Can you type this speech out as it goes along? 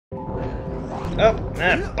Oh,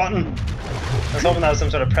 man, button! I was hoping that was some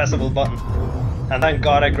sort of pressable button. And thank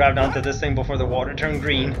God I grabbed onto this thing before the water turned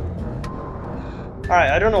green. Alright,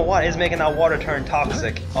 I don't know what is making that water turn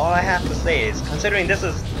toxic. All I have to say is, considering this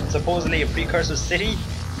is supposedly a precursor city,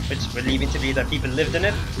 which would lead me to believe that people lived in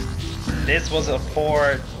it, this was a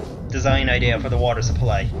poor design idea for the water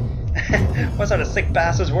supply. What sort of sick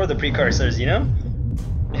bastards were the precursors, you know?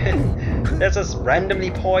 Let's just randomly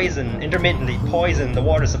intermittently poison the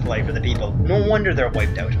water supply for the people. No wonder they're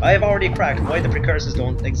wiped out. I have already cracked why the precursors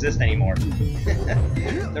don't exist anymore.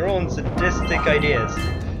 Their own sadistic ideas.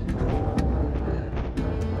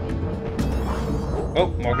 Oh,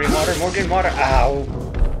 more green water, more green water. Ow!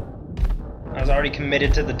 I was already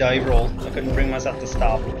committed to the dive roll. I couldn't bring myself to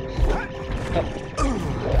stop. Oh.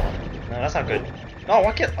 No, that's not good. Oh,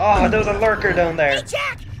 what kid? Oh, there was a lurker down there. Hey,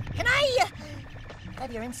 Jak! Can I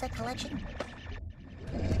have your insect collection?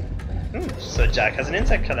 So Jak has an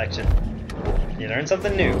insect collection. You learned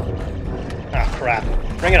something new. Ah, oh, crap.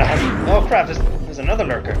 Bring it on. Oh, crap, there's another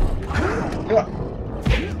lurker. Oh,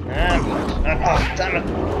 damn it.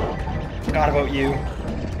 Forgot about you.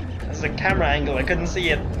 This is a camera angle, I couldn't see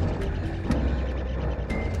it.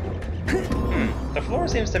 The floor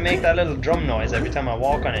seems to make that little drum noise every time I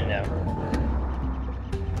walk on it now.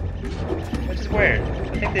 Which is weird.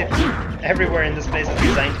 I think everywhere in this place is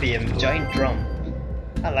designed to be a giant drum.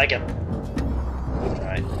 I like it.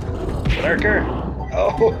 Alright. Lurker!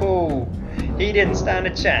 Oh! He didn't stand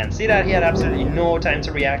a chance. See that? He had absolutely no time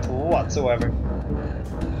to react whatsoever.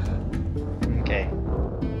 Okay.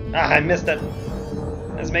 Ah, I missed it!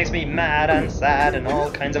 This makes me mad and sad and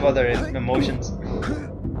all kinds of other emotions.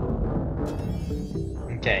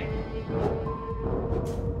 Okay.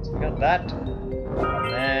 So we got that.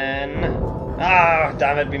 And then... Ah,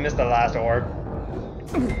 damn it, we missed the last orb.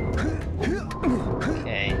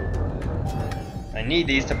 Okay. I need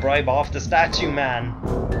these to bribe off the statue man.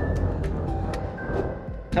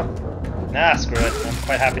 Oh. Nah, screw it. I'm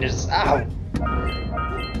quite happy to just... Ow!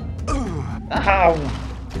 Ow!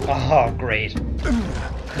 Oh, great.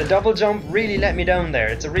 The double jump really let me down there.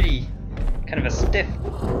 It's a really kind of a stiff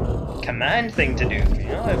command thing to do. You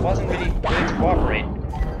know, it wasn't really willing to cooperate.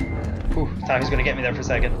 Whew, thought he was going to get me there for a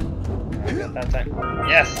second. I got that time.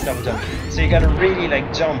 Yes, double jump. So you got to really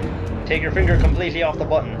like jump, take your finger completely off the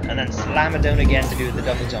button, and then slam it down again to do the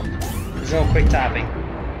double jump. There's no quick tapping.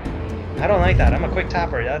 I don't like that. I'm a quick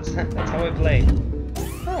tapper. That's how I play.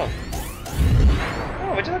 Oh.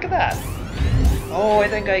 Oh, would you look at that? Oh, I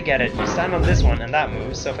think I get it. You stand on this one and that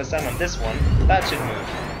moves, so if I stand on this one, that should move.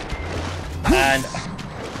 And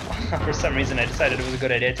for some reason I decided it was a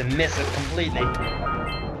good idea to miss it completely.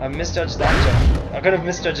 I misjudged that jump. I could have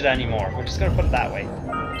misjudged it anymore. We're just going to put it that way.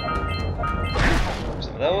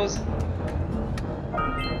 Some of those.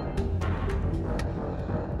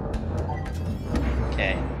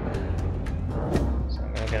 Okay. So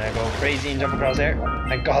I'm going to go crazy and jump across there.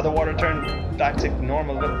 Thank God the water turned back to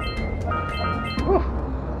normal. Whew.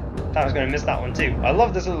 Thought I was going to miss that one too. I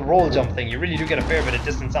love this little roll jump thing. You really do get a fair bit of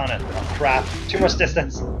distance on it. Oh crap. Too much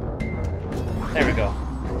distance. There we go.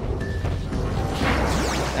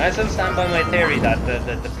 And I still stand by my theory that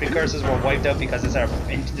the precursors were wiped out because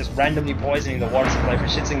it's just randomly poisoning the water supply for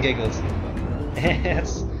shits and giggles.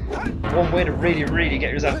 It's one way to really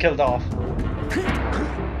get yourself killed off.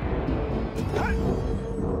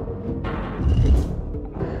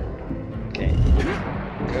 Okay.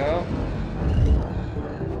 Go.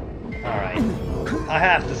 Alright. I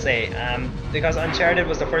have to say, because Uncharted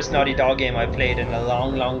was the first Naughty Dog game I played in a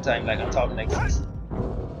long time, like I'm talking like since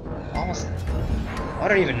almost, I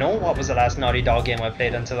don't even know what was the last Naughty Dog game I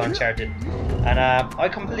played until Uncharted. And I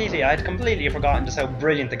had completely forgotten just how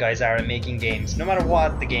brilliant the guys are at making games, no matter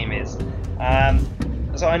what the game is.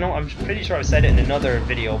 So I'm pretty sure I've said it in another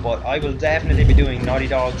video, but I will definitely be doing Naughty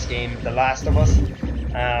Dog's game, The Last of Us.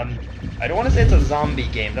 I don't want to say it's a zombie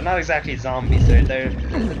game. They're not exactly zombies. They're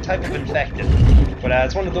a type of infected. But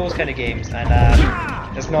it's one of those kind of games, and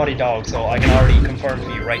it's Naughty Dog, so I can already confirm for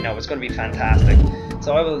you right now it's going to be fantastic.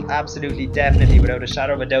 So I will absolutely, definitely, without a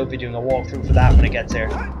shadow of a doubt, be doing a walkthrough for that when it gets here.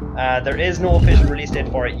 There is no official release date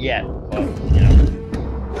for it yet, but you know,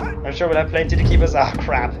 I'm sure we'll have plenty to keep us,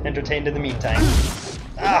 entertained in the meantime.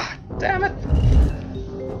 Ah, damn it!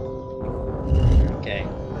 Okay.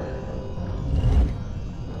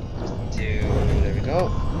 There we go.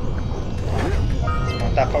 Just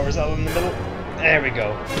want that power cell in the middle. There we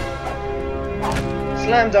go.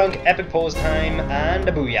 Slam dunk, epic pose time, and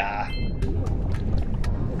a booyah.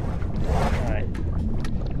 Alright.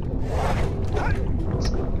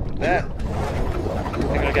 That. I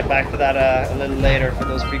think I'll get back to that a little later for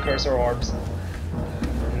those precursor orbs.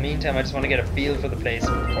 In the meantime, I just want to get a feel for the place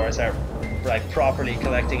before I start like properly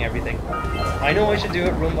collecting everything. I know I should do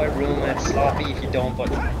it room by room, and it's sloppy if you don't, but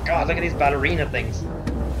God, look at these ballerina things.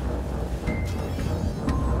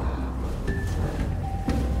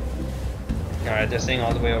 Alright, they're staying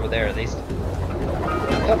all the way over there at least.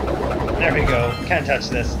 Oh, there we go. Can't touch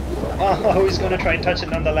this. Oh, he's going to try and touch it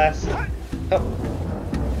nonetheless. Oh.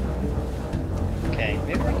 Okay,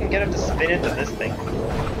 maybe I can get him to spin into this thing.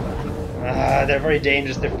 Ah, they're very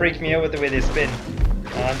dangerous. They freak me out with the way they spin.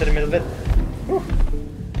 Onto the middle bit. Whew.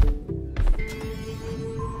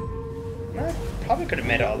 I probably could have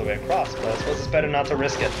made it all the way across, but I suppose it's better not to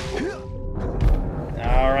risk it.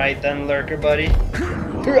 Alright then, Lurker buddy.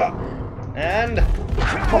 And...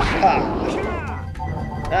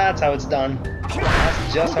 that's how it's done.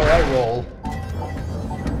 That's just how I roll.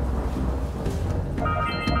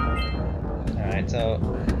 Alright, so...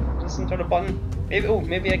 just some sort of button. Maybe, oh,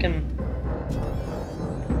 maybe I can...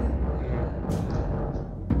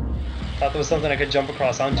 thought there was something I could jump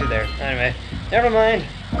across onto there. Anyway, never mind.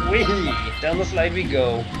 Whee! Down the slide we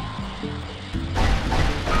go.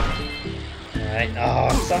 Alright, oh,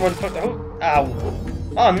 someone put... oh, ow!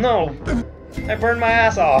 Oh no! I burned my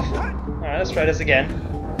ass off! Alright, let's try this again.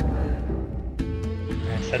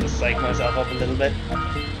 I just had to psych myself up a little bit.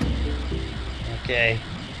 Okay.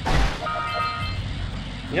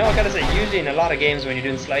 You know, I gotta say, usually in a lot of games when you're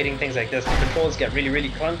doing sliding things like this, the controls get really, really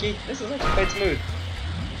clunky. This is actually quite smooth.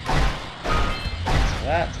 So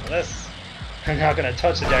that's this. I'm not gonna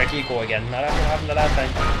touch the Dark Eco again, not after what happened the last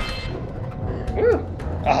time. Woo!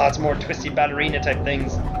 Ah, it's more twisty ballerina type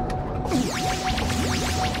things.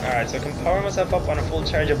 Alright, so I can power myself up on a full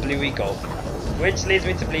charge of blue eco, which leads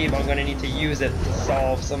me to believe I'm going to need to use it to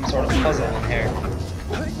solve some sort of puzzle in here.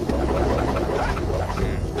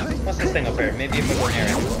 What's this thing up here? Maybe if I go near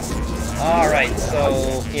it. Alright,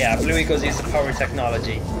 so yeah, blue eco's use of power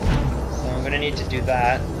technology. So I'm going to need to do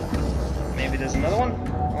that. Maybe there's another one?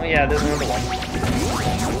 Oh yeah, there's another one.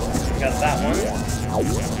 Got that one.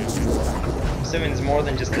 I'm assuming there's more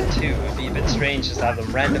than just the two. It'd be a bit strange just to have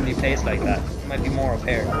them randomly placed like that. There might be more up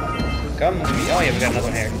here. Come to me. Oh yeah, we got another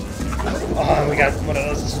one here. Oh, we got one of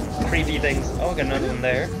those creepy things. Oh, we got another one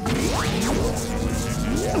there.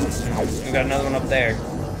 We got another one up there.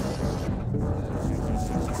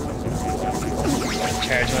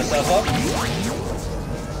 Charge myself up.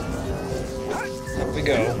 Up we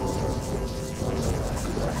go.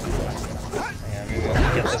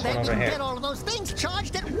 Get this one over here. Get all of those things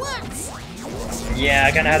charged at once. Yeah,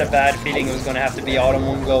 I kind of had a bad feeling it was going to have to be all in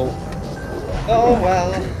one go. Oh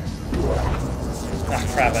well. Ah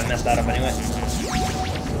crap, I messed that up anyway.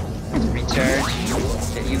 Let's recharge.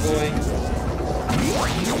 Get you going.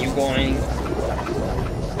 Get you going.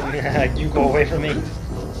 You go away from me.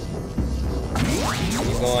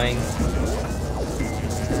 You going.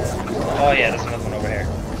 Oh yeah, there's another one over here.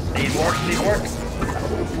 These work, these work.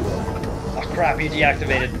 Oh crap, he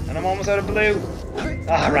deactivated, and I'm almost out of blue.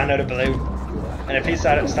 Ah, I ran out of blue. And if he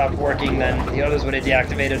stopped working, then the others would have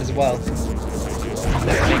deactivated as well.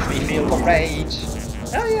 That makes me feel the rage.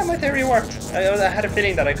 Oh yeah, my theory worked. I had a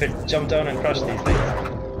feeling that I could jump down and crush these things.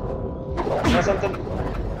 You know something?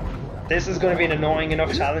 This is going to be an annoying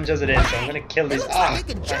enough challenge as it is, so I'm going to kill these. Ah, you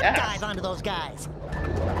can jump dive onto those guys.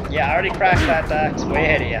 Yeah, I already cracked that, Dax. Way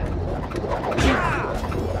ahead of you.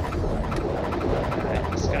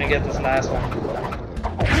 Gonna get this last one.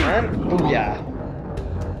 And booyah!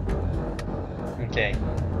 Okay.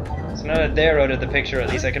 So now that they're out of the picture, at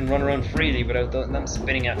least I can run around freely without them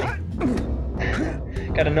spinning at me.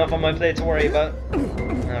 Got enough on my plate to worry about.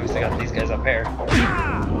 Obviously got these guys up here.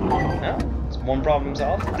 No, it's one problem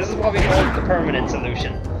solved. This is what we call the permanent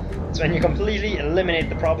solution. It's when you completely eliminate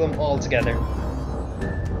the problem altogether.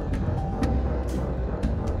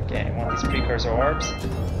 Okay, I want these precursor orbs.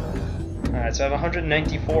 Alright, so I have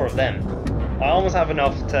 194 of them. I almost have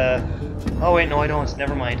enough to... oh wait, no I don't,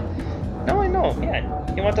 never mind. No, I know, yeah.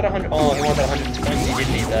 He wanted 100... oh, he wanted 120,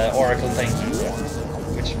 didn't he, the oracle thing.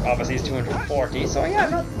 Which obviously is 240, so yeah,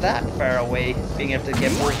 not that far away, being able to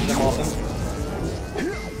get both of them off him.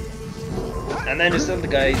 And then there's still the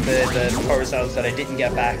guys, the power cells that I didn't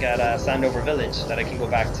get back at Sandover village that I can go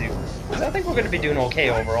back to. So I think we're going to be doing okay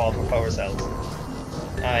overall for power cells.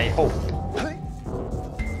 I hope.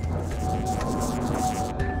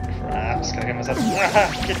 I'm just gonna get myself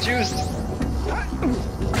get juiced. It's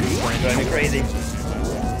gonna drive me crazy.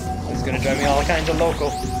 It's gonna drive me all kinds of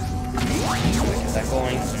local. Get that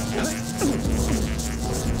going.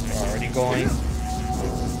 Already going.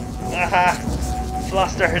 Aha!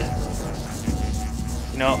 Flustered.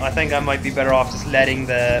 You know, I think I might be better off just letting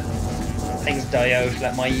the things die out,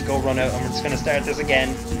 let my ego run out, and we're just gonna start this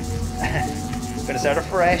again. Gonna start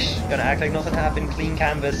afresh, gonna act like nothing happened, clean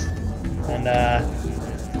canvas. And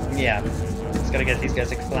yeah, just gotta get these guys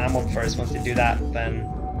to climb up first. Once they do that, then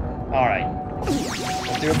alright.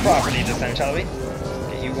 Let's do it properly this time, shall we?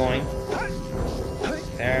 Get you going.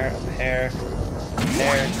 There, up here.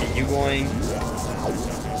 There, get you going.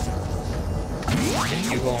 Get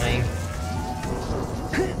you going.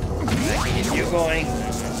 I can get you going.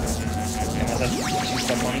 Get myself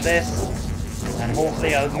juiced up on this. And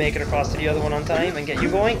hopefully I'll make it across to the other one on time and get you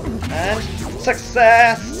going. And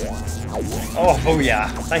success! Oh, booyah.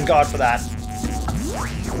 Thank God for that.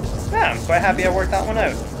 Yeah, I'm quite happy I worked that one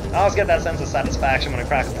out. I always get that sense of satisfaction when I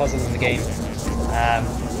crack a puzzle in the game.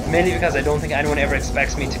 Mainly because I don't think anyone ever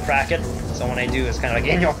expects me to crack it. So when I do, it's kind of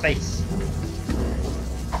like in your face.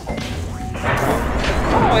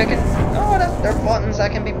 Oh, I can. Oh, they're buttons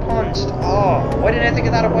that can be punched. Oh, why didn't I think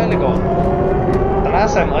of that a while ago? The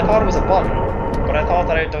last time I thought it was a button, but I thought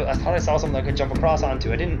that I thought I saw something I could jump across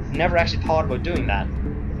onto. I never actually thought about doing that.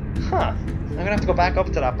 Huh? I'm gonna have to go back up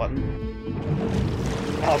to that button.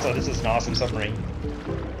 Also, this is an awesome submarine,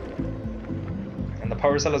 and the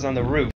power cell is on the roof.